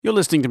You're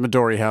listening to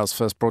Midori House,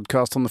 first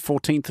broadcast on the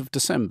 14th of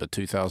December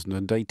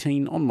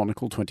 2018 on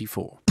Monocle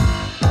 24.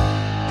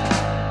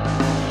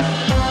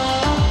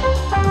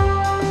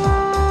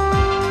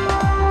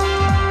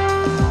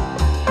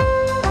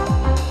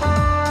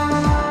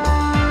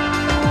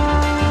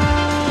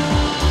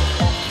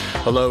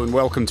 Hello and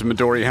welcome to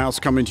Midori House,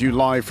 coming to you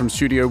live from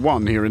Studio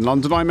 1 here in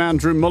London. I'm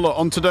Andrew Mueller.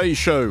 On today's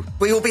show,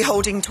 we will be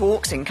holding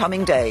talks in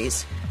coming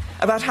days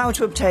about how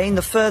to obtain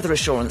the further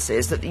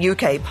assurances that the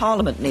UK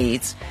Parliament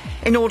needs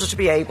in order to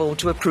be able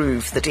to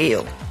approve the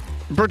deal.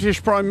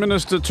 British Prime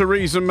Minister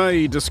Theresa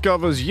May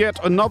discovers yet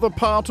another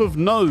part of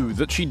no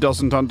that she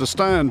doesn't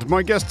understand.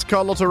 My guests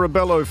Carlota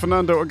Rebelo,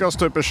 Fernando,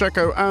 Augusto,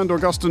 Pacheco and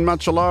Augustin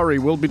Macellari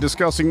will be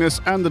discussing this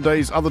and the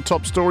day's other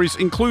top stories,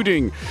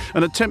 including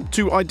an attempt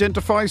to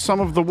identify some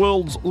of the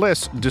world's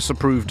less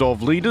disapproved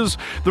of leaders,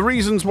 the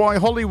reasons why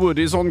Hollywood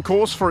is on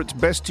course for its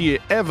best year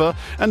ever,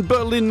 and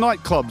Berlin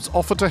nightclubs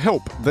offer to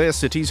help their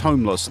city's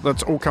homeless.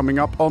 That's all coming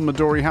up on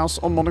Midori House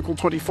on Monocle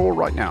 24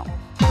 right now.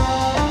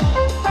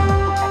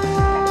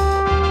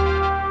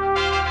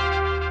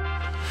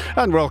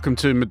 And welcome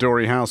to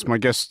Midori House. My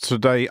guests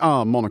today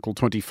are Monocle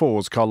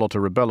 24's Carlota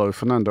Rebelo,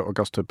 Fernando,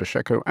 Augusto,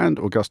 Pacheco and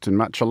Augustin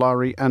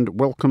Macellari, and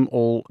welcome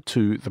all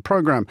to the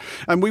programme.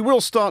 And we will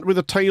start with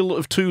a tale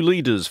of two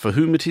leaders for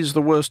whom it is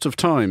the worst of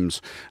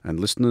times. And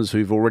listeners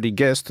who've already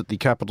guessed that the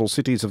capital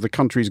cities of the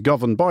countries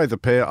governed by the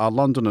pair are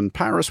London and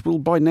Paris will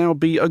by now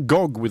be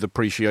agog with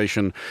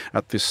appreciation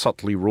at this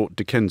subtly wrought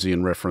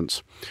Dickensian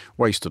reference.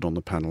 Wasted on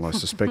the panel, I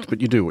suspect,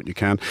 but you do what you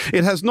can.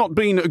 It has not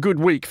been a good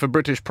week for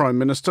British Prime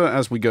Minister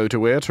as we go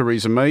to air,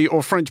 Theresa May,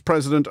 or French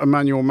President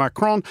Emmanuel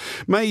Macron.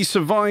 May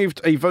survived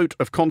a vote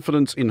of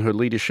confidence in her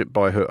leadership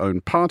by her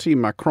own party.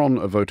 Macron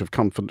a vote of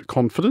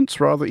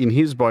confidence, rather, in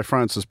his by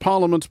France's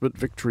parliament, but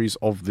victories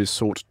of this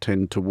sort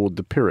tend toward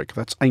the Pyrrhic.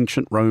 That's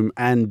ancient Rome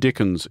and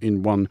Dickens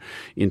in one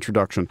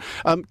introduction.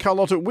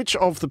 Carlota, which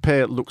of the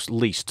pair looks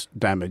least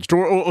damaged?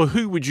 Or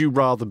who would you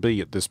rather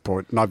be at this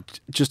point? And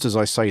just as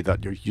I say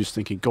that, you're just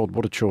thinking, God,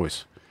 what a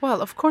choice.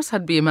 Well, of course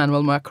I'd be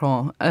Emmanuel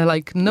Macron,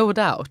 no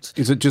doubt.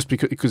 Is it just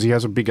because he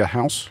has a bigger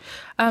house?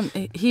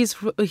 He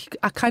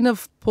kind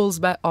of pulls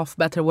off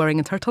better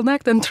wearing a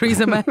turtleneck than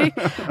Theresa May.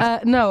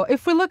 No,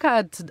 if we look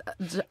at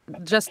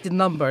just the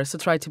numbers to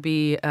try to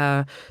be,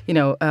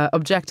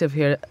 objective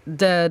here,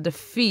 the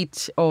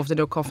defeat of the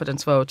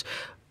no-confidence vote,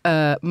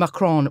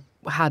 Macron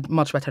had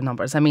much better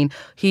numbers. I mean,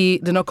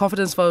 the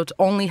no-confidence vote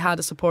only had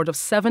the support of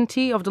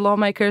 70 of the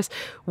lawmakers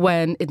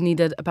when it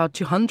needed about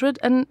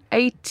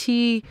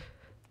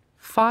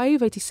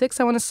 286,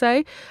 I want to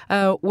say.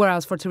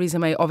 Whereas for Theresa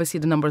May, obviously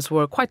the numbers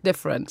were quite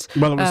different.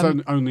 Well, it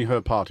was only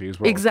her party as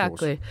well.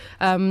 Exactly.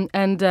 In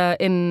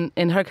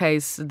her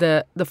case,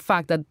 the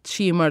fact that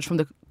she emerged from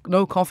the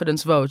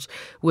no-confidence vote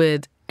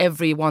with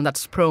everyone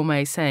that's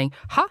pro-May saying,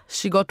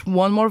 she got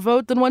one more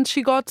vote than when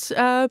she got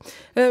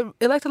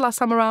elected last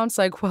time around. It's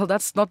like, well,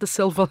 that's not the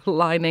silver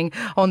lining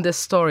on this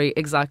story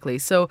exactly.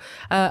 So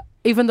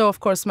even though, of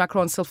course,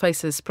 Macron still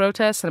faces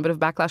protests and a bit of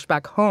backlash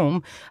back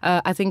home,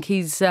 I think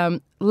he's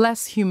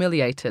less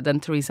humiliated than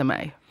Theresa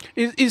May.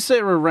 Is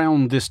there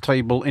around this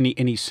table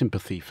any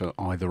sympathy for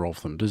either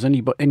of them? Does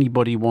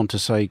anybody want to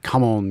say,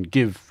 come on,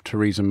 give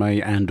Theresa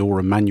May and or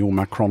Emmanuel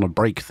Macron a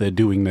break? They're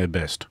doing their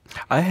best.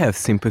 I have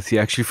sympathy,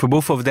 actually, for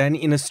both of them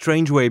in a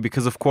strange way,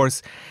 because, of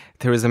course,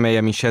 Theresa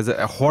May, she has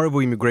a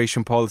horrible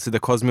immigration policy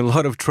that caused me a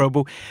lot of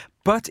trouble.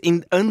 But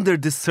under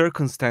the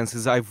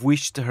circumstances, I've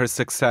wished her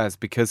success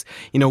because,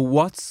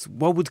 what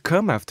would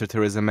come after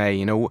Theresa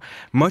May?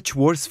 Much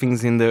worse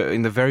things in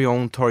the very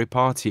own Tory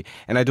party.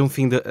 And I don't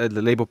think the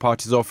Labour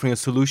Party is offering a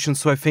solution.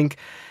 So I think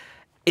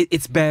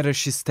it's better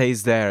she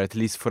stays there, at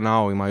least for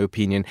now, in my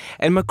opinion.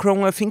 And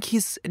Macron, I think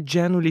he's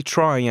genuinely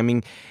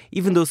trying.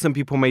 Even though some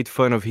people made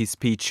fun of his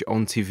speech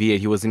on TV,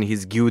 he was in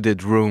his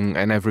gilded room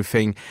and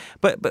everything.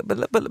 But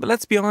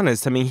let's be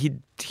honest.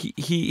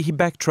 He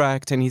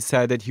backtracked and he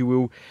said that he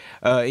will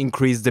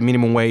increase the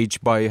minimum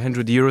wage by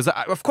 100 euros.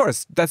 Of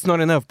course, that's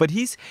not enough, but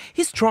he's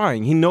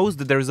trying. He knows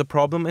that there is a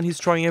problem and he's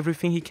trying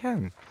everything he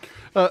can.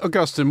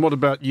 Augustin, what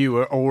about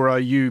you? Or are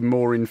you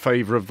more in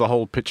favour of the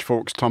whole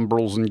pitchforks,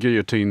 tumbrils and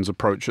guillotines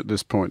approach at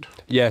this point?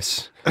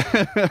 Yes,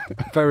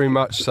 very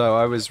much so.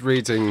 I was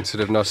reading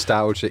sort of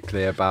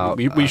nostalgically about...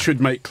 We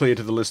should make clear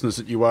to the listeners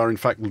that you are, in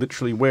fact,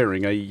 literally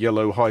wearing a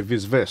yellow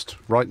high-vis vest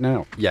right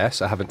now.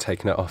 Yes, I haven't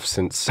taken it off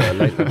since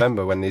late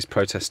November when these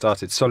protests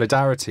started.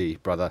 Solidarity,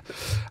 brother.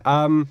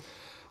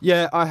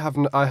 Yeah, I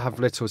have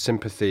little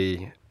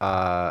sympathy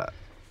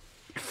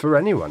for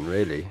anyone,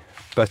 really.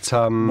 But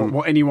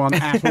anyone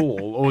at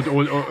all? or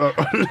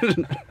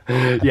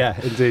yeah,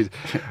 indeed.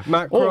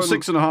 Macron, all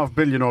 6.5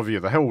 billion of you,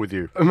 the hell with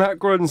you.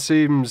 Macron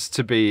seems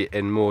to be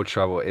in more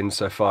trouble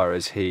insofar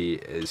as he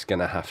is going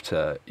to have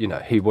to,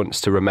 he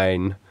wants to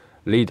remain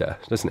leader,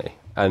 doesn't he?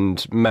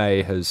 And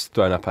May has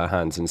thrown up her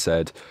hands and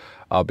said,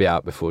 I'll be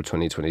out before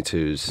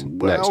 2022's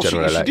next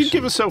general election. She did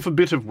give herself a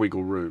bit of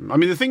wiggle room.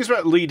 The things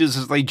about leaders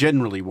is they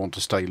generally want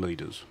to stay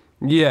leaders.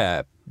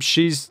 Yeah,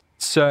 she's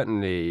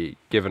certainly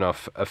given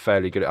off a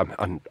fairly good.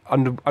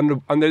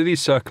 Under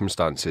these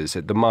circumstances,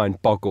 the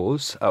mind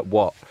boggles at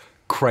what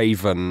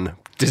craven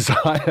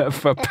desire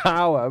for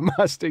power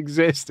must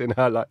exist in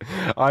her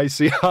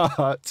icy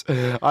heart.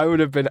 I would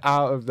have been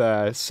out of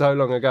there so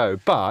long ago.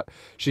 But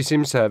she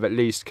seems to have at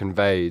least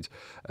conveyed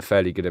a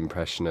fairly good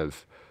impression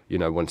of,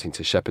 wanting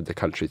to shepherd the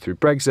country through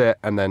Brexit,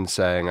 and then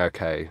saying,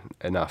 okay,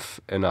 enough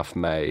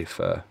May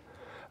for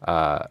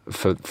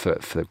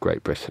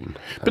Great Britain.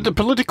 But the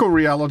political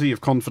reality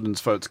of confidence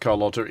votes,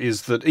 Carlota,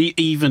 is that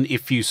even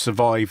if you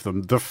survive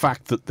them, the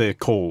fact that they're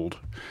called,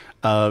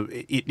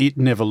 it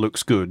never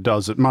looks good,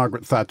 does it?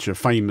 Margaret Thatcher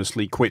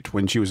famously quit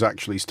when she was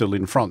actually still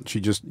in front. She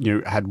just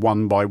had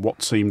won by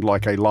what seemed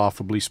like a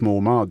laughably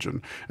small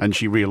margin, and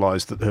she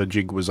realised that her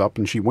jig was up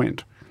and she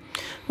went.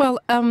 Well,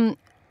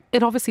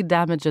 it obviously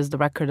damages the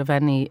record of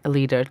any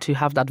leader to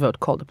have that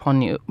vote called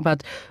upon you.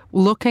 But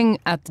looking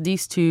at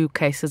these two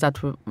cases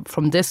that were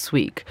from this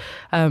week,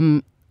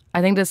 I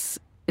think it's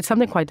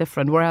something quite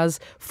different.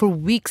 Whereas for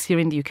weeks here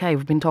in the UK,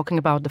 we've been talking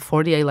about the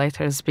 48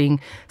 letters being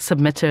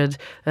submitted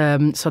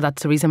so that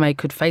Theresa May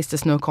could face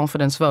this no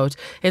confidence vote.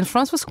 In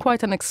France was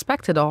quite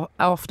unexpected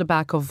off the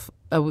back of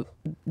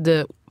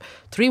the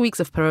 3 weeks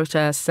of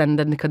protests and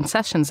then the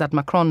concessions that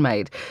Macron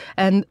made.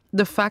 And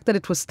the fact that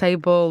it was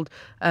tabled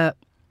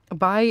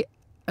by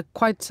a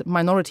quite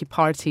minority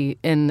party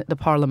in the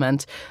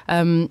parliament,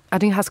 I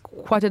think has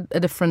quite a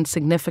different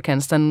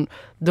significance than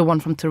the one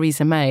from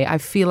Theresa May. I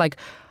feel like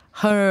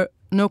her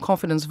no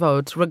confidence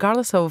vote,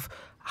 regardless of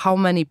how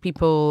many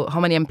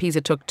MPs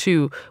it took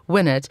to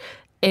win it,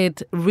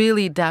 it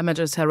really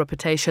damages her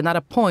reputation at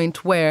a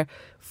point where,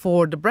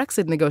 for the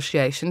Brexit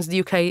negotiations,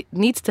 the UK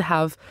needs to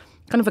have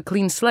kind of a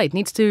clean slate,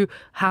 needs to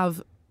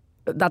have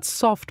that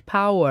soft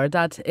power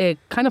that it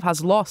kind of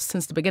has lost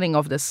since the beginning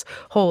of this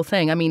whole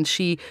thing. I mean,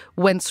 she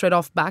went straight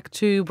off back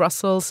to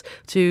Brussels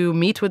to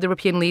meet with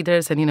European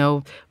leaders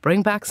and,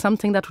 bring back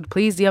something that would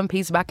please the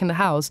MPs back in the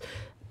House.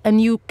 And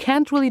you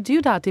can't really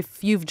do that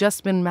if you've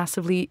just been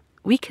massively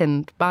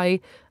weakened by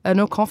a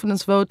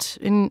no-confidence vote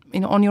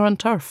on your own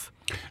turf.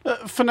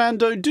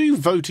 Fernando, do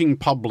voting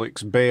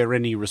publics bear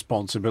any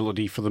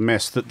responsibility for the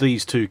mess that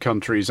these two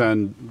countries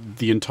and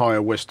the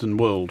entire Western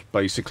world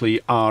basically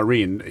are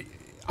in?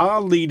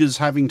 Are leaders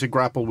having to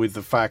grapple with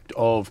the fact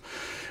of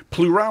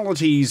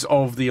pluralities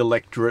of the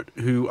electorate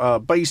who are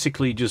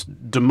basically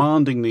just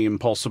demanding the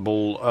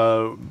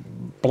impossible,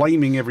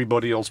 blaming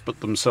everybody else but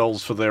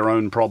themselves for their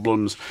own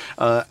problems,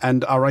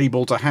 and are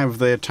able to have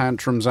their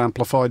tantrums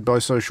amplified by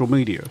social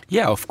media?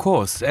 Yeah, of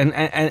course. And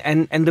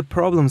the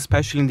problem,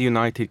 especially in the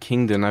United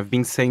Kingdom, I've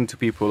been saying to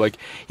people,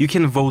 you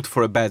can vote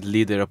for a bad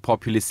leader, a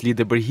populist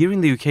leader, but here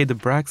in the UK, the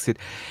Brexit,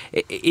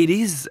 it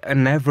is a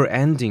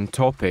never-ending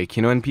topic,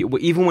 and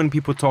even when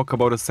people talk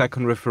about a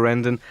second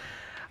referendum,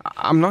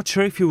 I'm not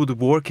sure if it would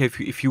work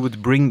if you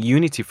would bring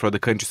unity for the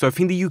country. So I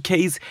think the UK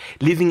is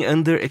living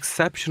under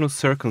exceptional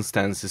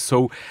circumstances.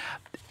 So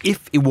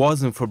if it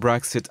wasn't for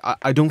Brexit,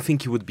 I don't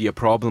think it would be a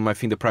problem. I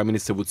think the Prime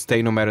Minister would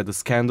stay no matter the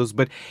scandals.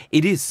 But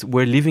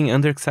we're living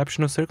under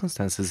exceptional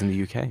circumstances in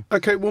the UK.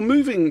 OK, well,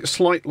 moving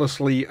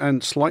slightly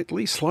and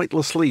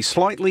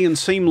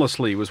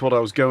seamlessly was what I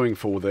was going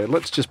for there.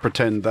 Let's just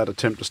pretend that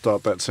attempt to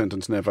start that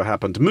sentence never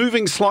happened.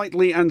 Moving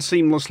slightly and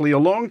seamlessly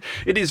along,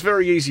 it is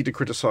very easy to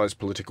criticise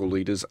political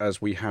leaders, as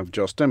we have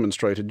just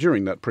demonstrated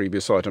during that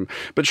previous item.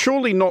 But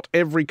surely not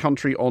every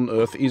country on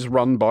earth is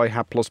run by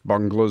hapless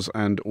bunglers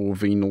and or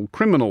venal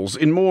criminals.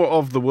 In more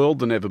of the world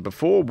than ever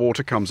before,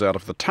 water comes out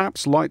of the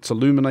taps, lights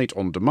illuminate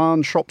on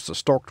demand, shops are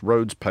stocked,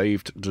 roads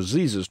paved,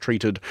 diseases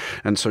treated,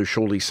 and so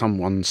surely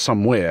someone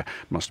somewhere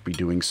must be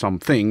doing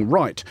something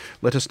right.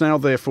 Let us now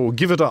therefore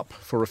give it up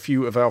for a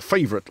few of our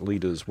favourite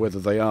leaders, whether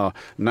they are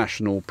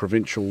national,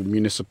 provincial,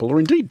 municipal, or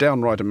indeed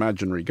downright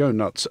imaginary. Go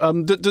nuts.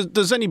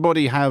 Does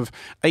anybody have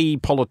a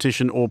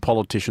politician or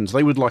politicians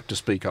they would like to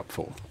speak up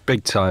for?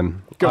 Big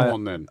time. Go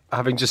on then.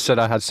 Having just said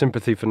I had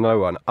sympathy for no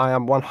one, I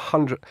am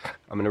 100...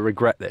 I'm going to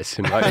regret this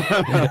in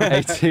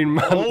 18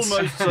 months.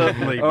 Almost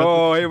certainly.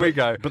 Here we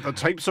go. But the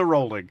tapes are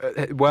rolling.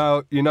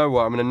 Well, you know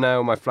what? I'm going to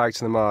nail my flag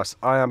to the mast.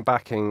 I am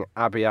backing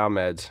Abiy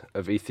Ahmed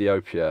of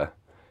Ethiopia,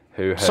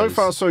 who has... So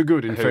far, so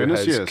good, in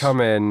fairness, yes.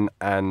 Come in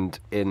and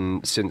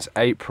since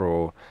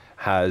April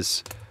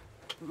has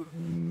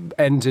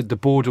ended the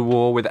border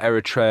war with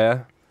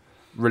Eritrea,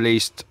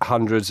 released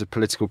hundreds of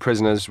political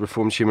prisoners,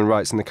 reformed human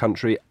rights in the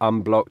country,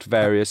 unblocked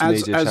various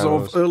media channels. As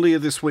of earlier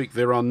this week,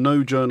 there are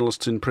no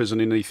journalists in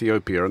prison in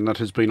Ethiopia, and that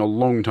has been a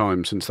long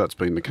time since that's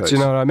been the case. Do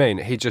you know what I mean?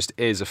 He just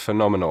is a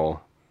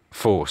phenomenal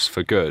force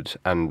for good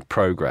and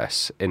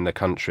progress in the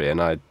country,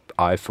 and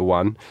I for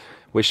one,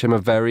 wish him a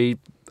very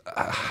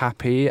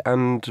happy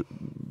and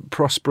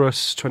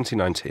prosperous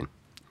 2019.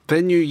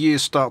 Their new year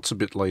starts a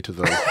bit later,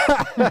 though.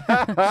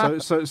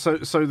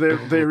 so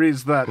there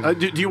is that.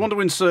 Do you want to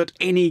insert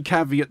any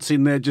caveats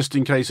in there just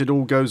in case it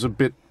all goes a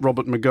bit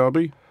Robert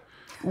Mugabe?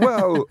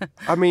 Well,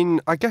 I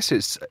mean, I guess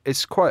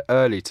it's quite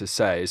early to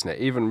say, isn't it?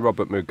 Even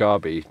Robert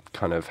Mugabe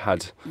kind of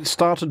had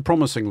started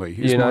promisingly.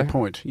 Is my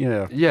point?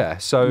 Yeah. Yeah.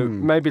 So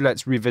maybe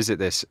let's revisit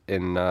this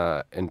in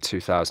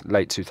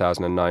late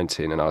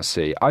 2019, and I'll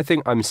see. I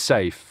think I'm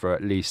safe for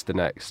at least the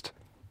next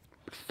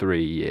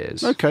 3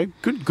 years. Okay,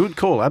 good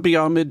call. Abiy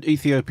Ahmed,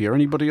 Ethiopia.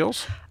 Anybody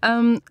else?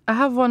 I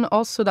have one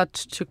also that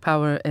took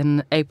power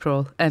in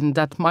April, and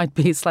that might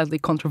be slightly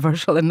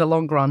controversial in the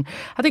long run.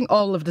 I think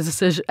all of the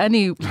decision,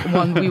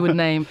 anyone we would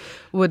name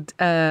would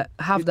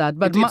have that.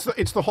 But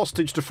it's the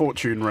hostage to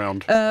fortune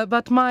round.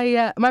 But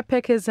my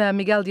pick is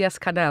Miguel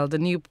Díaz-Canel, the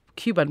new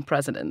Cuban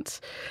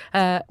president.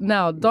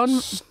 Now,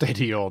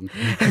 steady on.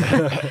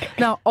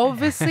 Now,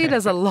 obviously,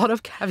 there's a lot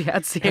of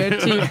caveats here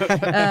too.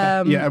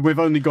 Yeah, and we've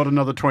only got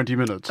another 20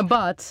 minutes.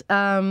 But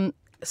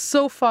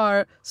so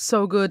far,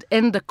 so good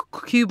in the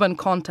Cuban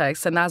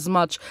context, and as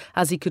much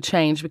as he could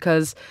change,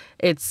 because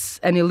it's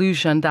an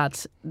illusion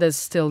that there's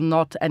still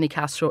not any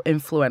Castro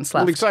influence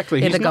left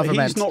in the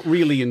government. He's not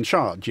really in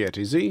charge yet,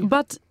 is he?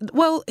 But,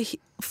 well,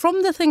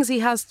 from the things he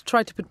has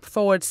tried to put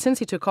forward since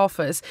he took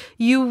office,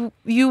 you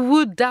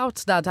would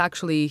doubt that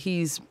actually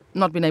he's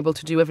not been able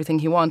to do everything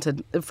he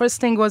wanted. The first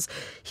thing was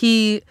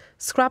he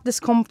scrapped this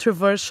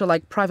controversial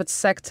private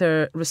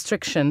sector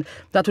restriction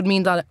that would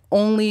mean that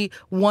only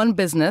one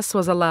business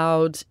was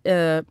allowed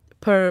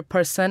per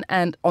person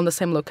and on the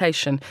same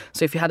location.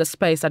 So if you had a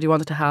space that you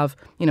wanted to have,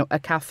 a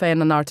cafe and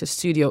an artist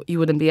studio, you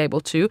wouldn't be able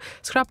to.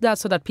 Scrap that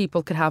so that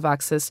people could have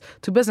access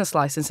to business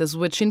licenses,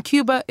 which in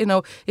Cuba,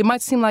 it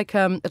might seem like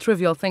a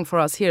trivial thing for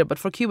us here, but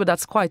for Cuba,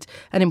 that's quite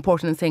an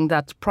important thing,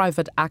 that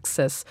private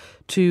access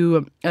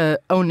to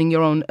owning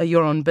your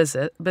own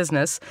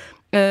business.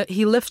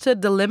 He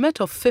lifted the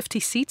limit of 50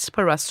 seats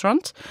per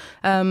restaurant.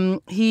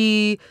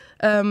 He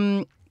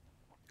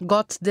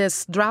got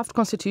this draft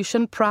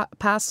constitution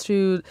passed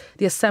through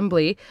the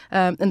assembly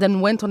and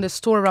then went on this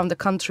tour around the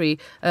country,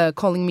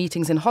 calling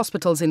meetings in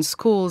hospitals, in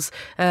schools,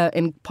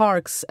 in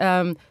parks,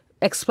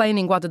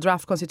 explaining what the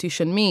draft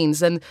constitution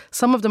means. And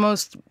some of the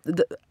most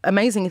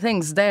amazing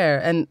things there,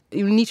 and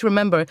you need to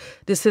remember,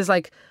 this is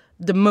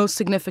the most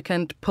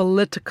significant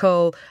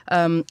political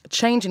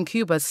change in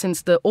Cuba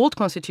since the old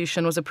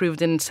constitution was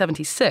approved in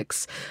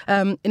 1976.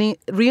 And he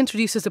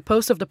reintroduces the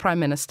post of the prime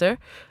minister,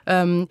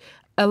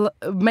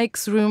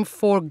 makes room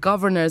for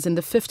governors in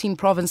the 15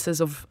 provinces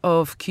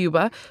of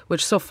Cuba,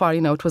 which so far,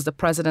 it was the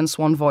president's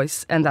one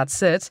voice and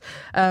that's it.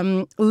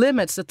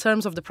 Limits the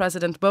terms of the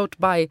president both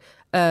by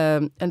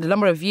and the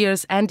number of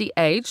years and the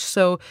age.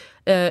 So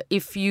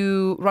if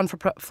you run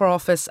for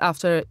office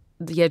after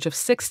the age of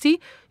 60,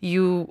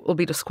 you will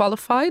be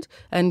disqualified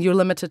and you're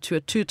limited to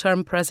a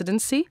 2-term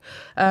presidency.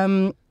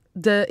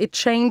 It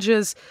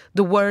changes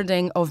the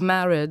wording of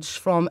marriage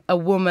from a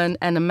woman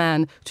and a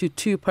man to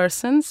 2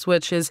 persons,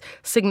 which is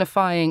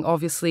signifying,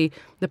 obviously,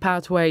 the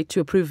pathway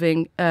to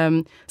approving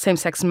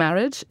same-sex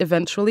marriage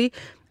eventually.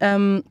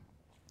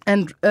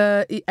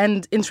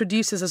 And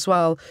introduces as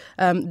well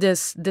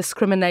this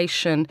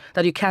discrimination,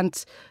 that you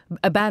can't,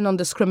 a ban on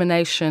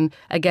discrimination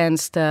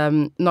against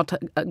not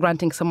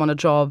granting someone a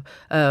job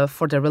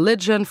for their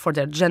religion, for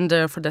their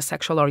gender, for their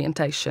sexual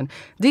orientation.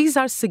 These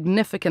are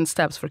significant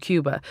steps for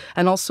Cuba.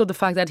 And also the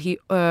fact that he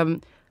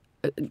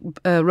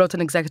wrote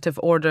an executive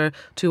order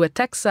to a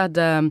Texas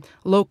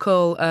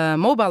local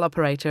mobile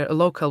operator, a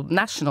local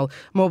national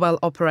mobile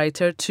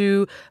operator,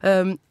 to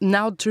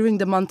now during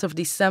the month of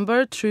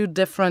December, through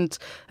different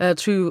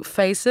through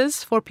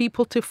phases, for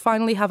people to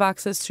finally have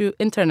access to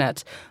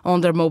internet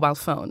on their mobile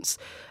phones.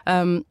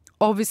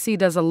 Obviously,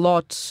 there's a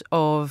lot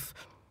of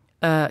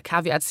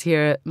caveats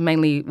here,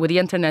 mainly with the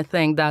internet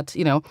thing, that,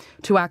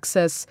 to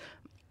access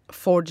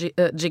 4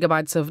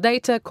 gigabytes of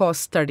data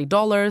costs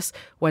 $30,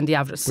 when the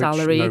average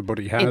salary,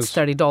 nobody has. It's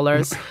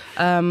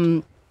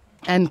 $30.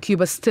 And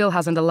Cuba still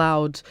hasn't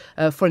allowed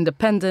for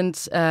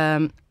independent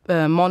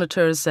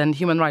monitors and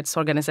human rights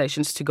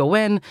organizations to go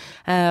in,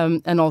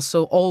 and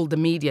also all the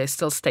media is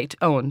still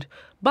state-owned.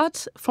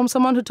 But from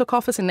someone who took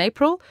office in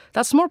April,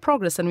 that's more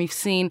progress than we've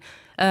seen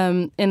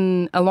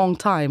in a long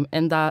time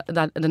in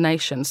the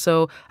nation.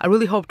 So I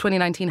really hope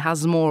 2019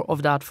 has more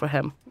of that for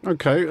him.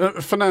 Okay.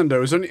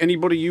 Fernando, is there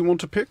anybody you want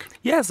to pick?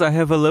 Yes, I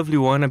have a lovely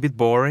one, a bit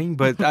boring,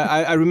 but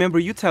I remember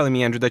you telling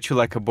me, Andrew, that you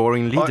like a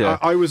boring leader.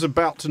 I was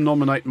about to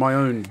nominate my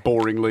own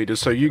boring leader,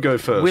 so you go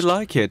first. We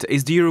like it.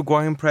 It's the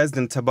Uruguayan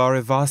president,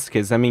 Tabaré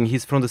Vázquez. I mean,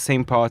 he's from the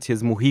same party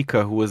as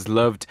Mujica, who was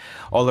loved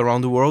all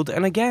around the world.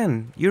 And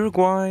again,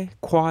 Uruguay,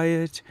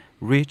 quiet,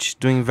 rich,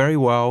 doing very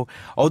well.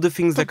 All the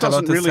things that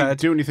Carlota doesn't really said.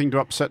 Do anything to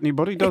upset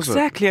anybody, does it?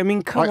 Exactly. I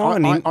mean, come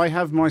on. I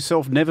have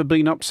myself never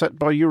been upset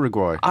by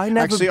Uruguay.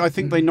 Actually, I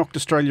think they knocked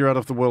Australia out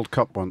of the World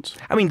Cup once.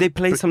 I mean, they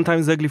play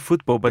sometimes ugly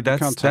football, but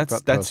that's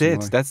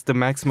it. That's the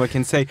maximum I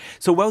can say.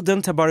 So well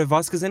done, Tabaré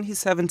Vázquez, and he's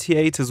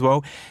 78 as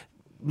well,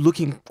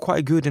 looking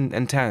quite good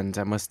and tanned,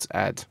 I must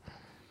add.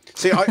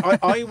 See,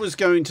 I was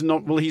going to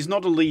not. Well, he's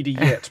not a leader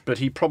yet, but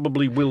he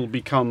probably will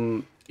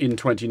become in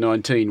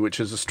 2019, which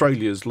is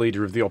Australia's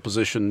Leader of the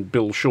Opposition,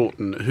 Bill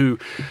Shorten, who,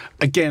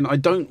 again, I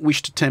don't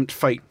wish to tempt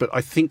fate, but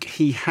I think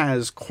he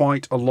has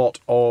quite a lot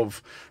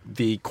of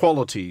the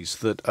qualities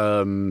that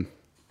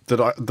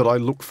that I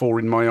look for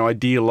in my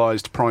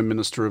idealised Prime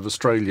Minister of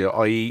Australia,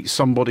 i.e.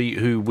 somebody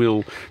who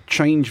will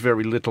change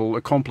very little,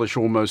 accomplish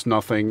almost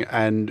nothing,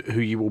 and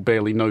who you will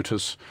barely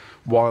notice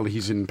while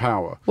he's in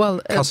power.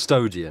 Well,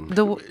 custodian.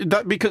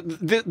 Because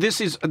this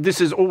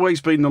has always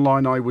been the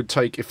line I would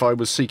take if I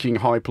was seeking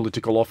high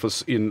political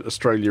office in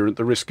Australia, at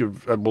the risk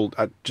of,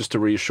 just to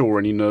reassure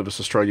any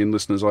nervous Australian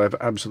listeners, I have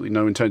absolutely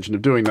no intention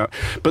of doing that.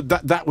 But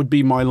that would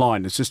be my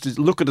line. It's just,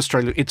 look at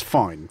Australia, it's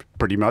fine,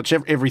 pretty much.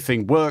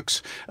 Everything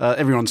works.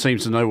 Everyone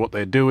seems to know what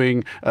they're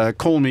doing.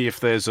 Call me if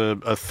there's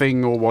a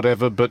thing or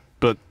whatever, but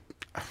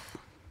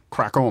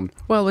crack on.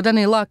 Well, with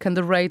any luck and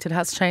the rate it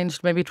has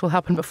changed, maybe it will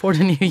happen before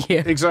the new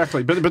year.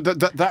 Exactly, but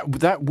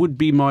that would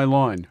be my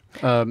line,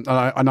 and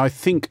I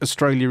think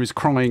Australia is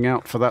crying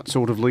out for that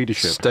sort of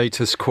leadership.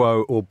 Status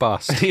quo or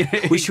bust.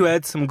 We should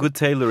add some good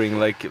tailoring.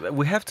 Like,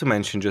 we have to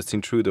mention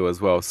Justin Trudeau as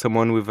well.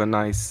 Someone with a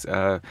nice,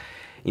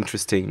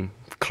 interesting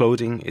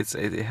clothing. It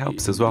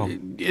helps as well.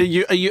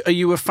 Are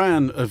you a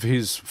fan of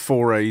his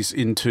forays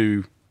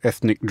into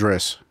ethnic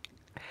dress?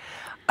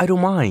 I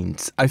don't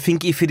mind. I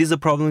think if it is a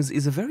problem,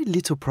 it's a very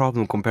little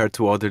problem compared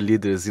to other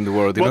leaders in the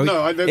world.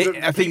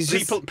 I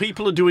think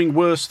people are doing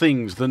worse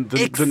things than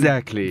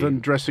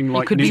dressing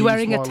like. He could be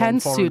wearing a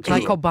tent suit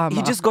like Obama.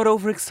 He just got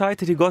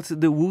overexcited. He got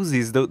the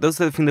woozies. Those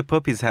are the thing the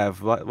puppies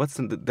have.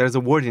 There's a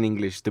word in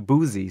English, the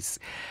boozies.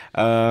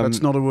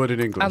 That's not a word in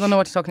English. I don't know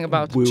what you're talking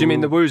about. Do you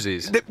mean the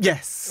woozies?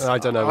 Yes. I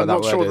don't know what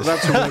that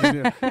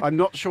word is. I'm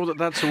not sure that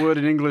that's a word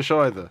in English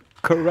either.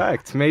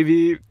 Correct.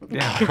 Maybe,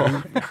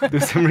 do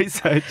some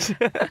research.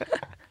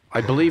 I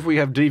believe we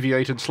have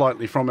deviated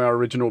slightly from our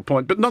original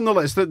point, but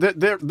nonetheless,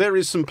 there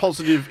is some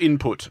positive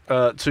input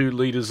to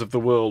leaders of the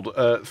world.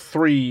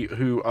 Three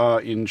who are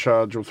in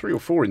charge, or three or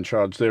four in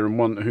charge there, and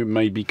one who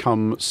may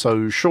become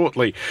so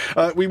shortly.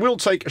 We will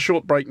take a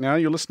short break now.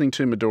 You're listening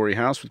to Midori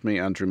House with me,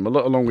 Andrew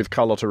Mueller, along with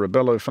Carlota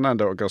Rebelo,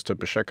 Fernando, Augusto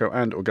Pacheco,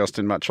 and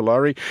Augustin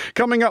Macellari.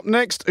 Coming up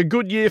next, a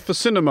good year for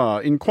cinema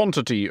in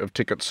quantity of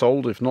tickets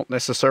sold, if not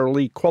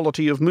necessarily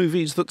quality of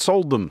movies that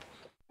sold them.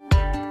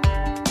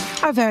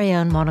 Our very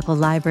own Monocle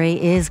library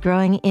is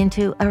growing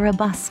into a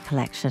robust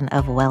collection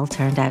of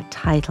well-turned-out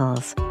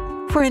titles.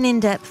 For an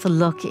in-depth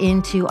look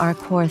into our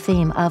core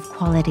theme of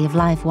quality of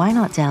life, why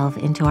not delve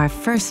into our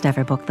first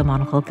ever book, The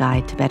Monocle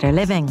Guide to Better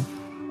Living?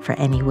 For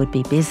any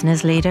would-be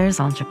business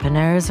leaders,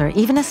 entrepreneurs, or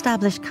even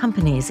established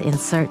companies in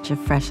search of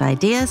fresh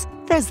ideas,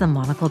 there's The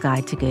Monocle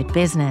Guide to Good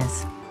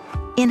Business.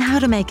 In How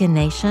to Make a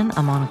Nation,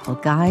 a Monocle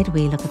Guide,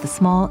 we look at the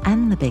small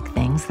and the big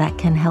things that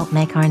can help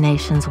make our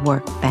nations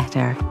work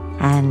better.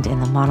 And in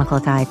the Monocle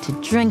Guide to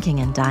Drinking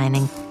and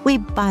Dining, we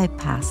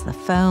bypass the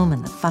foam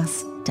and the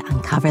fuss to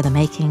uncover the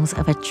makings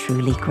of a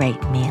truly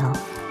great meal.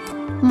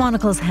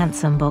 Monocle's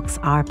handsome books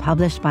are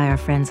published by our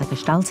friends at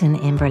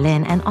Gestalten in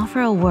Berlin and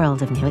offer a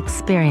world of new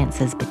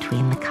experiences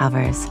between the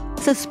covers.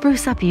 So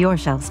spruce up your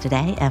shelves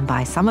today and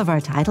buy some of our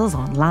titles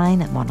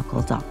online at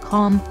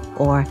monocle.com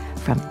or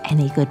from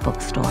any good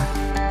bookstore.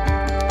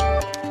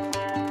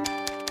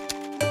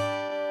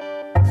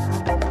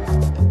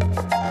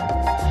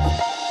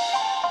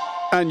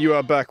 And you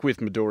are back with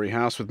Midori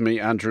House with me,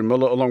 Andrew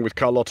Mueller, along with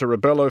Carlota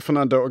Rebelo,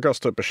 Fernando,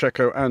 Augusto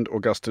Pacheco and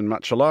Augustin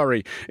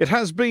Macellari. It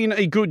has been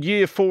a good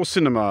year for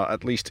cinema,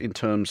 at least in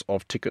terms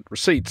of ticket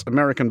receipts.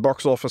 American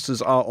box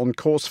offices are on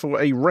course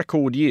for a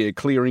record year,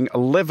 clearing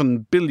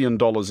 $11 billion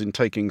in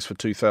takings for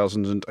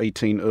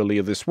 2018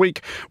 earlier this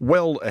week,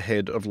 well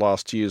ahead of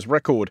last year's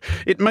record.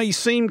 It may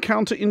seem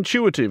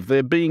counterintuitive,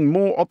 there being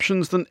more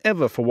options than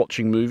ever for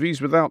watching movies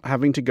without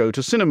having to go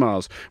to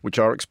cinemas, which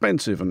are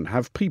expensive and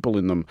have people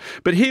in them.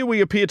 But here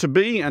we appear to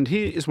be, and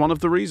here is one of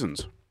the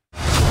reasons.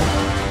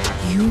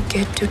 You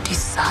get to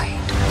decide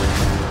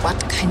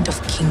what kind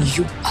of king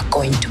you are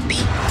going to be.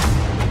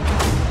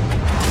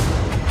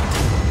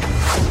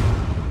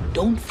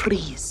 Don't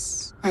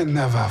freeze. I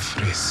never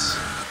freeze.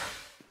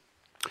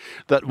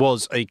 That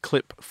was a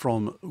clip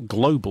from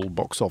global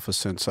box office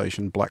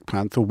sensation Black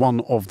Panther, one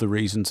of the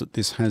reasons that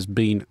this has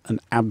been an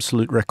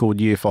absolute record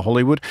year for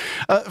Hollywood.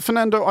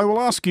 Fernando, I will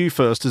ask you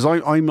first, as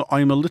I'm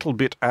a little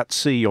bit at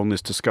sea on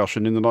this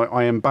discussion in that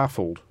I am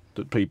baffled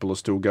that people are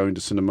still going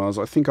to cinemas.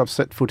 I think I've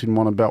set foot in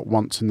one about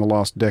once in the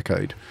last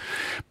decade.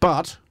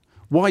 But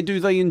why do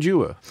they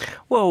endure?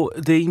 Well,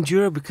 they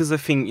endure because I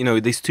think,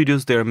 the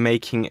studios, they're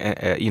making,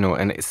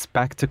 a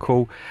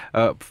spectacle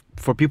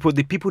for people.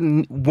 The people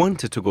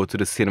wanted to go to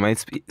the cinema,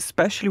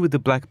 especially with the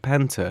Black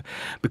Panther,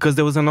 because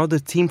there was another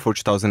theme for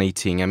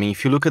 2018. I mean,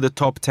 if you look at the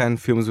top 10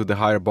 films with the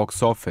higher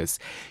box office,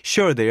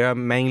 sure, they are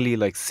mainly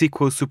like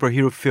sequel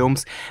superhero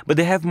films, but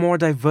they have more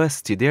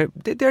diversity.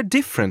 They're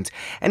different.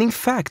 And in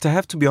fact, I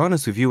have to be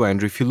honest with you,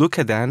 Andrew, if you look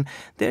at them,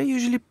 they're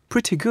usually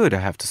pretty good, I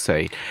have to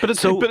say. But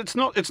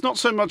it's not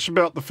so much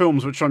about the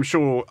films, which I'm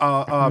sure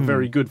are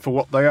very good for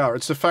what they are.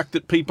 It's the fact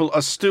that people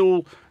are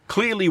still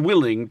clearly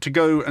willing to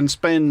go and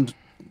spend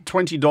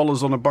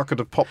 $20 on a bucket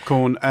of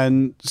popcorn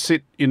and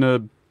sit in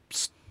a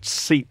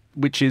seat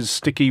which is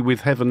sticky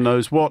with heaven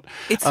knows what.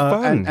 It's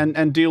fun.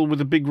 And deal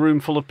with a big room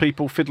full of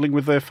people fiddling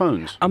with their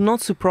phones. I'm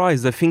not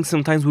surprised. I think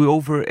sometimes we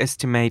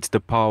overestimate the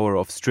power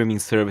of streaming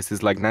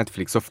services like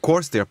Netflix. Of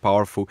course, they're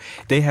powerful.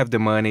 They have the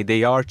money.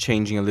 They are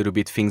changing a little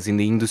bit things in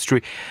the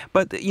industry.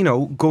 But, you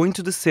know, going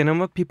to the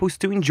cinema, people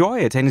still enjoy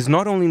it. And it's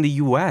not only in the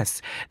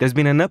US. There's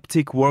been an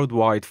uptick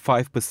worldwide,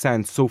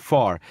 5% so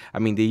far. I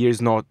mean, the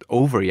year's not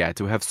over yet.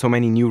 We have so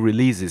many new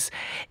releases.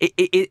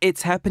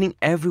 It's happening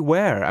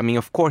everywhere. I mean,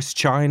 of course,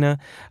 China,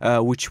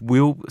 which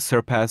will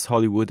surpass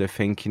Hollywood, I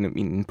think,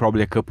 in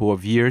probably a couple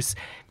of years.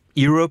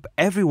 Europe,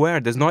 everywhere.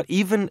 There's not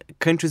even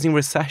countries in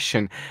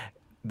recession.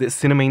 The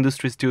cinema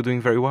industry is still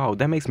doing very well.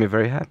 That makes me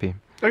very happy.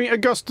 I mean,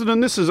 Augustin,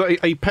 and this is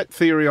a pet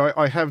theory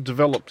I have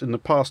developed in the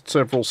past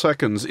several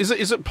seconds.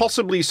 Is it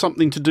possibly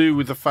something to do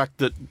with the fact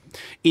that,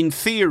 in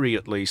theory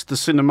at least, the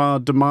cinema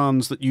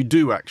demands that you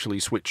do actually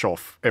switch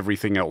off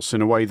everything else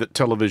in a way that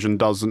television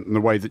doesn't, in a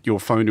way that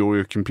your phone or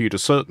your computer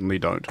certainly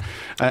don't?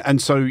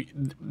 And so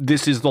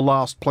this is the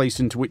last place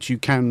into which you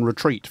can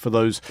retreat for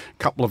those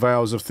couple of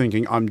hours of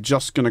thinking, I'm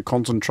just going to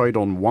concentrate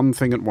on one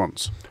thing at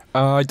once.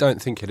 I don't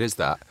think it is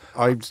that.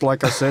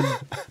 Like I said,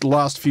 the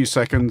last few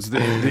seconds,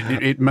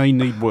 it may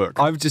need work.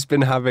 I've just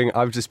been having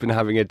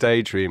a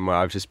daydream where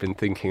I've just been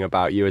thinking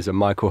about you as a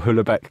Michael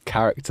Houellebecq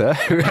character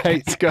who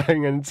hates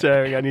going and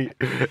sharing any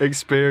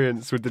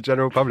experience with the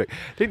general public.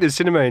 I think the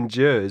cinema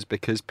endures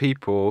because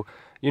people,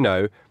 you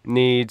know,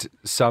 need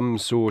some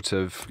sort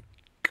of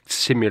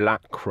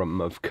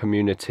simulacrum of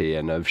community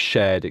and of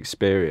shared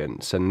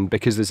experience, and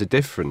because there's a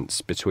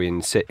difference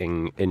between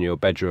sitting in your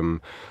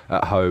bedroom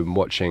at home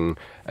watching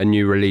a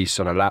new release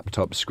on a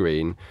laptop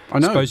screen. I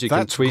know, suppose you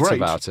can tweet great.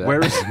 about it.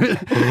 Whereas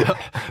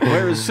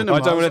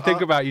cinemas, I don't want to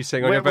think about you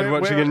sitting on your bed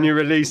watching a new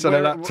release on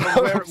a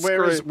laptop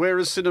screen.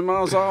 Whereas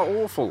cinemas are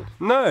awful.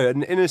 No,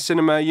 and in a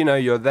cinema, you know,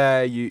 you're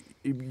there, you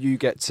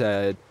get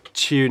to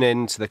tune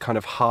in to the kind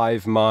of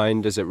hive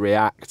mind as it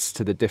reacts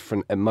to the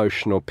different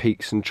emotional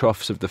peaks and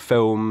troughs of the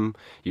film.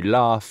 You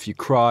laugh, you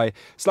cry.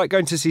 It's like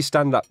going to see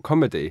stand-up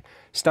comedy.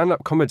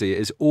 Stand-up comedy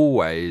is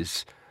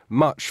always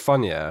much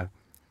funnier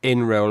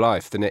in real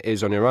life than it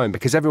is on your own,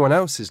 because everyone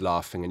else is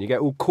laughing and you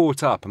get all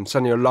caught up and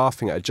suddenly you're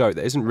laughing at a joke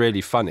that isn't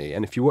really funny.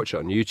 And if you watch it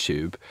on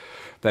YouTube,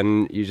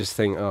 then you just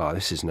think, oh,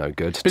 this is no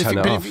good. Turn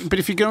it off. But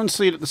if you go and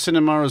see it at the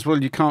cinema as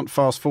well, you can't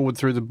fast forward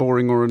through the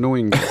boring or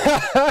annoying bits.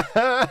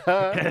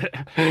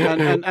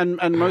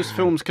 and most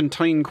films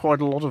contain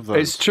quite a lot of those.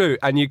 It's true,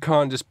 and you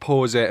can't just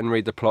pause it and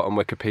read the plot on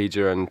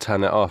Wikipedia and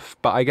turn it off.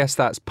 But I guess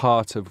that's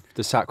part of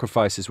the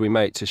sacrifices we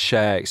make to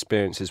share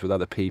experiences with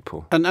other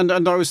people. And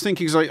I was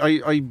thinking, because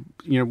I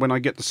you know, when I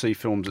get to see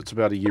films, it's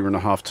about a year and a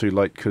half too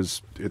late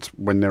because it's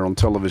when they're on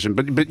television.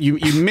 But you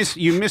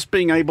miss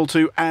being able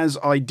to, as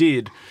I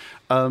did.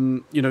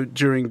 You know,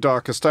 during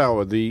Darkest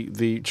Hour,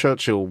 the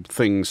Churchill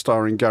thing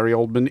starring Gary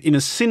Oldman, in a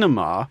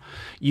cinema,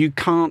 you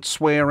can't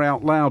swear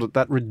out loud at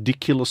that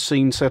ridiculous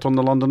scene set on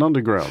the London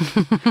Underground.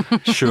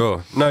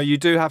 Sure. No, you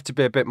do have to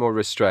be a bit more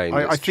restrained.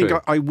 I think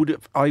I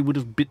would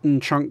have bitten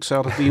chunks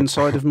out of the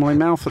inside of my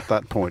mouth at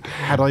that point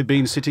had I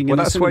been sitting in a cinema.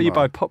 Well, that's where you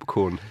buy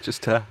popcorn,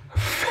 just to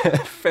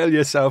fill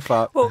yourself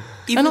up. Well,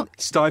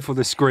 stifle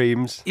the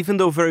screams. Even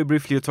though very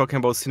briefly you're talking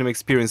about cinema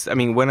experience, I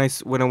mean, when I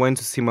went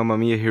to see Mamma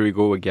Mia, Here We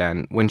Go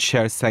Again, when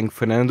Cher sang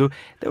Fernando,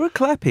 there were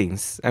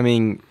clappings. I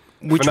mean,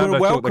 which Fernando were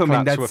welcome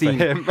in that were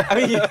scene. I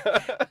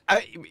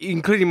mean,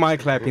 including my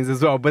clappings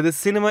as well. But the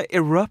cinema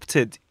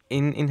erupted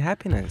in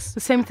happiness. The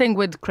same thing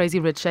with Crazy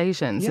Rich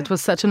Asians. Yeah. It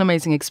was such an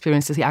amazing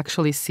experience to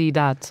actually see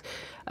that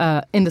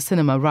in the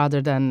cinema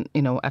rather than,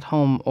 you know, at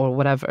home or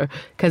whatever,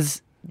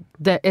 because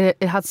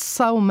it had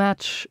so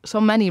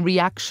many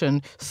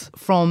reactions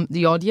from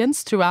the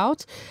audience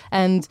throughout,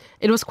 and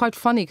it was quite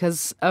funny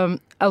because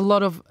a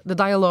lot of the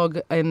dialogue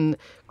in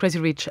Crazy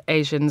Rich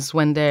Asians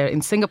when they're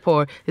in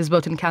Singapore is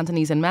both in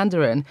Cantonese and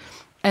Mandarin,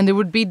 and there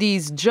would be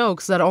these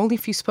jokes that only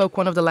if you spoke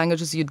one of the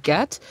languages you'd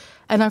get,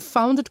 and I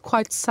found it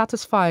quite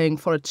satisfying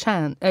for a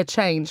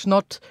change,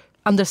 not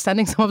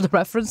understanding some of the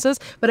references,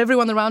 but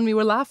everyone around me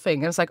were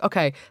laughing. And it's like,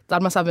 okay,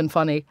 that must have been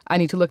funny. I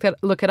need to look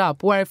it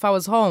up. Where if I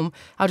was home,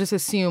 I'll just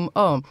assume,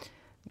 oh,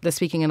 they're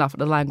speaking enough of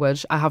the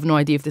language. I have no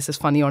idea if this is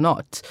funny or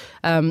not.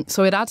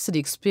 So it adds to the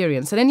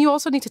experience. And then you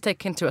also need to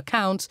take into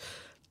account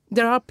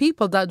there are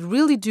people that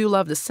really do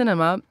love the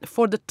cinema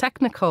for the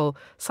technical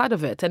side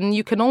of it. And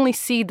you can only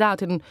see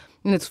that in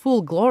its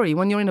full glory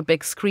when you're in a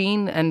big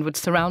screen and with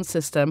surround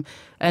system.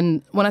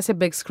 And when I say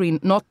big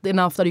screen, not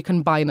enough that you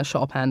can buy in a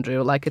shop,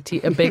 Andrew, like a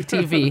big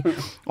TV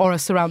or a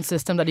surround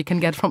system that you can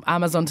get from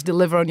Amazon to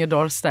deliver on your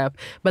doorstep.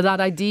 But that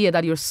idea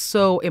that you're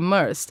so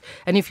immersed.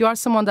 And if you are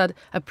someone that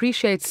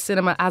appreciates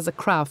cinema as a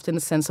craft in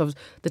the sense of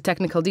the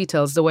technical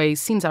details, the way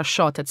scenes are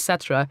shot,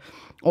 etc.,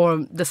 or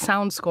the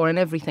sound score and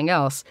everything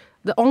else,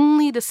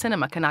 only the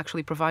cinema can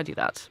actually provide you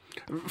that.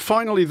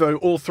 Finally, though,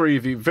 all three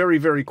of you, very,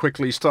 very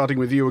quickly, starting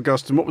with you,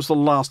 Augustin, what was the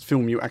last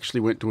film you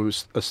actually went to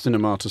a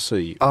cinema to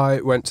see?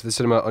 I went to the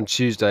cinema on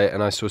Tuesday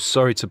and I saw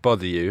Sorry to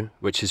Bother You,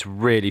 which is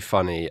really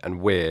funny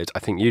and weird. I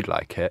think you'd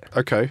like it.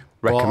 Okay.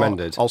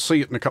 recommended. I'll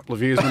see it in a couple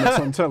of years when it's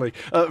on telly.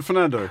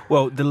 Fernando.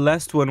 Well, the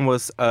last one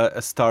was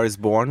A Star is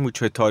Born,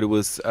 which I thought it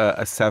was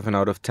a 7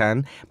 out of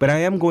 10. But I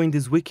am going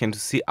this weekend to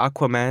see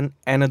Aquaman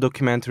and a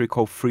documentary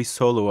called Free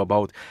Solo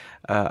about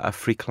a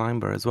free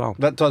climber as well.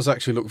 That does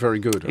actually look very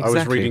good. Exactly.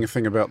 I was reading a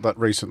thing about that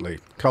recently.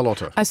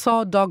 Carlota. I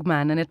saw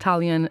Dogman, an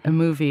Italian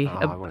movie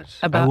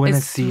about.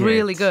 It's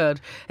really good.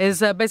 It's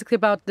basically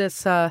about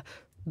this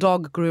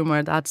dog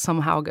groomer that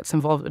somehow gets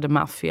involved with the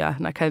mafia,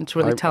 and I can't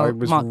really tell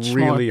much I was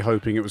really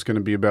hoping it was going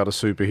to be about a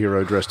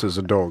superhero dressed as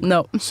a dog.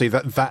 No. See,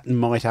 that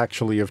might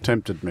actually have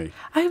tempted me.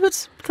 I would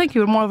think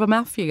you were more of a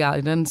mafia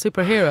guy than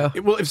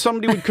superhero. Well, if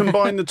somebody would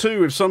combine the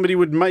two, if somebody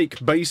would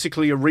make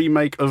basically a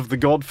remake of The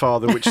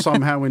Godfather, which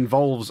somehow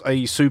involves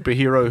a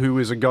superhero who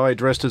is a guy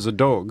dressed as a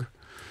dog...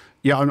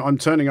 Yeah, I'm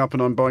turning up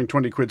and I'm buying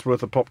 20 quid's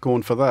worth of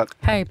popcorn for that.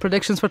 Hey,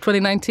 predictions for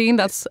 2019,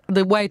 that's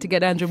the way to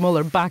get Andrew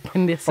Mueller back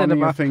in the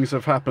cinema. Funnier things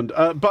have happened.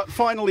 But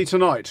finally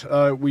tonight,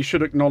 we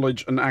should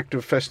acknowledge an act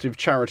of festive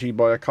charity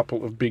by a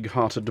couple of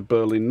big-hearted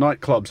Berlin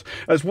nightclubs.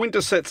 As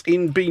winter sets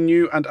in, Be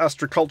New and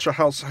Astra Culture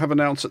House have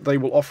announced that they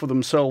will offer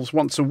themselves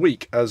once a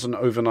week as an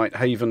overnight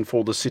haven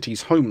for the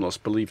city's homeless,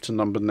 believed to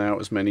number now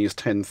as many as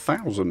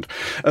 10,000.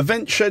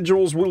 Event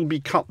schedules will be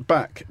cut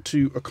back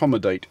to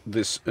accommodate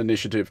this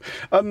initiative.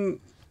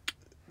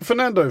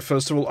 Fernando,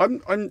 first of all,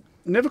 I'm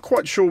never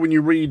quite sure when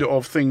you read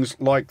of things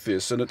like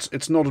this, and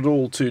it's not at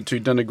all to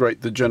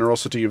denigrate the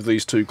generosity of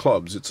these two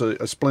clubs. It's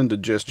a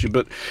splendid gesture,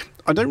 but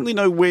I don't really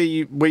know where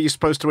you're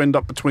supposed to end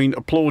up between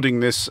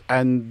applauding this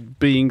and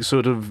being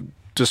sort of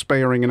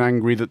despairing and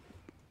angry that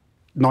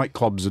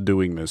nightclubs are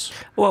doing this.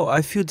 Well,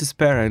 I feel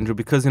despair, Andrew,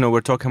 because,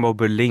 we're talking about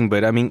Berlin,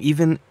 but I mean,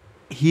 even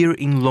here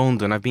in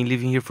London, I've been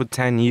living here for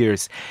 10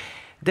 years.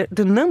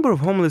 The number of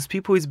homeless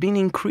people has been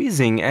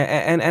increasing,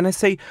 and I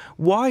say,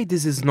 why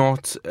this is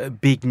not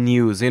big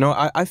news?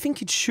 I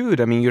think it should.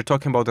 I mean, you're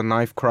talking about a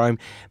knife crime,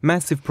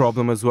 massive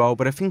problem as well,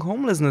 but I think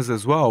homelessness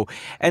as well.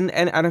 And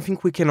I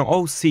think we can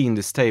all see in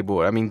this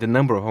table, I mean, the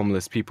number of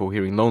homeless people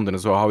here in London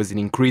as well, how is it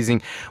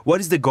increasing? What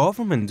is the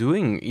government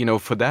doing,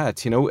 for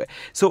that,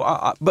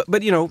 So,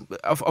 but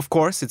of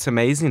course, it's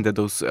amazing that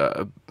those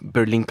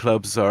Berlin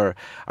clubs are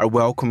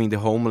welcoming the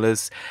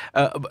homeless,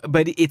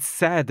 but it's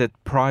sad that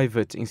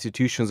private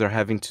institutions are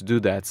having to do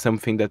that,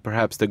 something that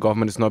perhaps the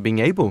government is not being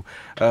able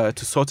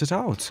to sort it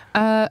out.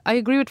 I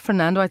agree with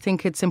Fernando. I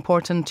think it's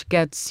important to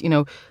get,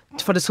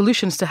 for the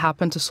solutions to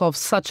happen to solve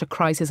such a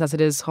crisis as it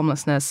is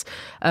homelessness,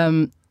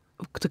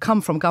 to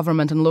come from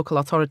government and local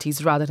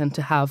authorities rather than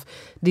to have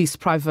these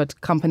private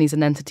companies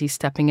and entities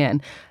stepping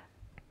in.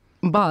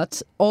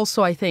 But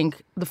also I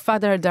think the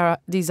fact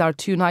that these are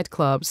two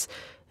nightclubs,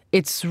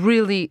 it's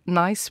really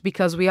nice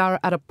because we are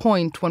at a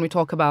point when we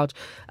talk about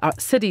our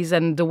cities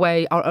and the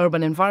way our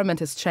urban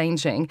environment is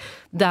changing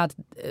that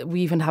we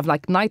even have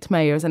like night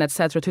mayors and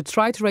etc. to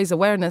try to raise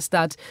awareness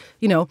that,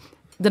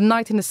 the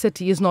night in the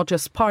city is not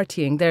just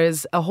partying. There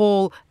is a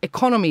whole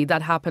economy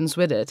that happens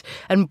with it.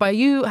 And by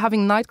you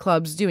having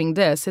nightclubs doing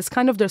this, it's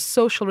kind of their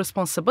social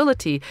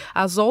responsibility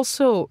as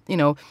also,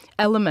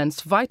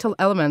 vital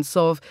elements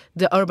of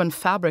the urban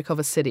fabric of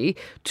a city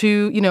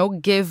to,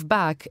 give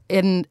back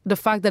in the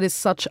fact that it's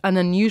such an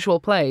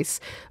unusual place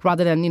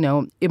rather than,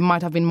 it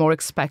might have been more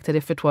expected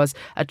if it was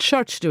a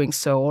church doing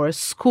so or a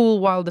school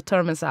while the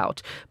term is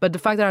out. But the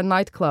fact that our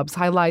nightclubs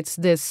highlights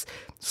this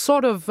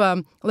sort of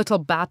little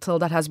battle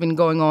that has been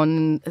going on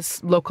in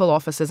local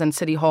offices and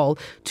City Hall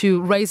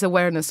to raise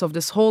awareness of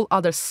this whole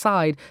other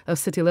side of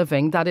city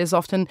living that is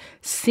often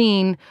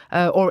seen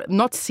or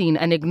not seen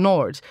and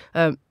ignored.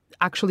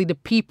 Actually, the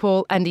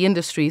people and the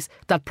industries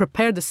that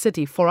prepare the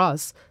city for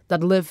us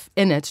that live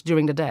in it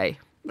during the day.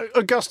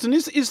 Augustin,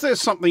 is there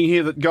something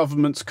here that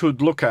governments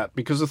could look at?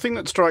 Because the thing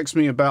that strikes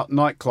me about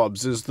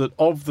nightclubs is that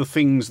of the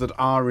things that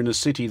are in a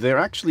city, they're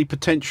actually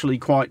potentially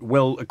quite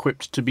well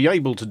equipped to be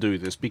able to do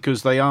this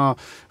because they are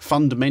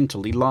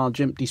fundamentally large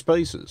empty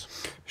spaces.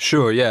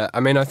 Sure, yeah. I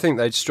mean, I think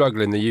they'd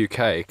struggle in the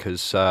UK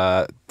because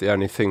the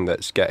only thing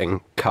that's getting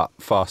cut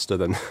faster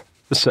than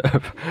the sort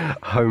of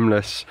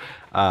homeless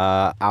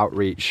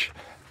outreach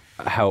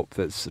help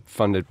that's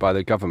funded by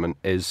the government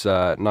is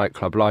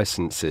nightclub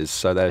licences,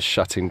 so they're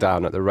shutting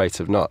down at the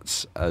rate of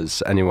knots,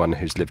 as anyone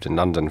who's lived in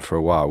London for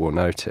a while will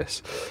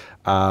notice.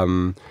 I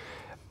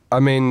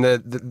mean,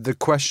 the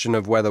question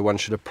of whether one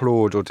should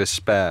applaud or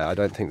despair, I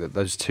don't think that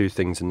those two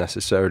things are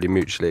necessarily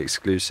mutually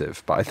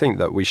exclusive, but I think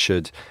that we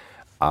should,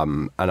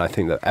 and I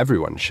think that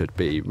everyone should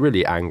be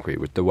really angry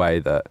with the way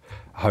that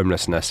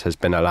homelessness has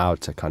been allowed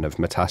to kind of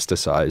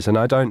metastasise, and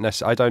I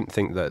don't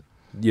think that,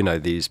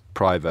 these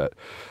private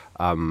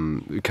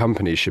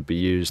companies should be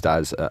used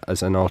as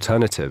an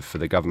alternative for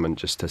the government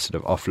just to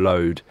sort of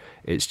offload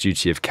its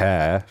duty of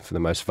care for the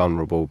most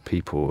vulnerable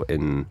people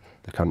in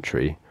the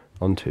country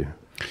onto.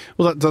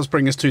 Well, that does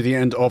bring us to the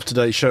end of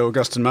today's show.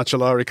 Augustin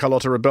Macellari,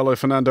 Carlota Rebelo,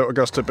 Fernando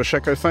Augusto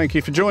Pacheco, thank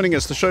you for joining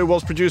us. The show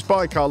was produced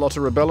by Carlota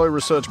Rebelo,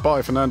 researched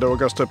by Fernando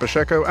Augusto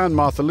Pacheco and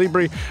Martha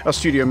Libri. Our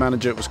studio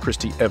manager was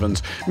Christy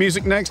Evans.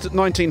 Music next at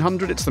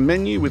 1900. It's The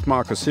Menu with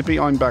Marcus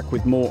Hippi. I'm back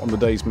with more on the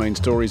day's main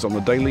stories on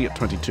the Daily at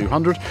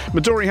 2200.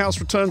 Midori House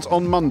returns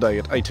on Monday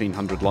at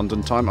 1800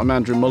 London time. I'm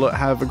Andrew Mueller.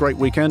 Have a great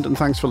weekend and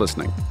thanks for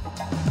listening.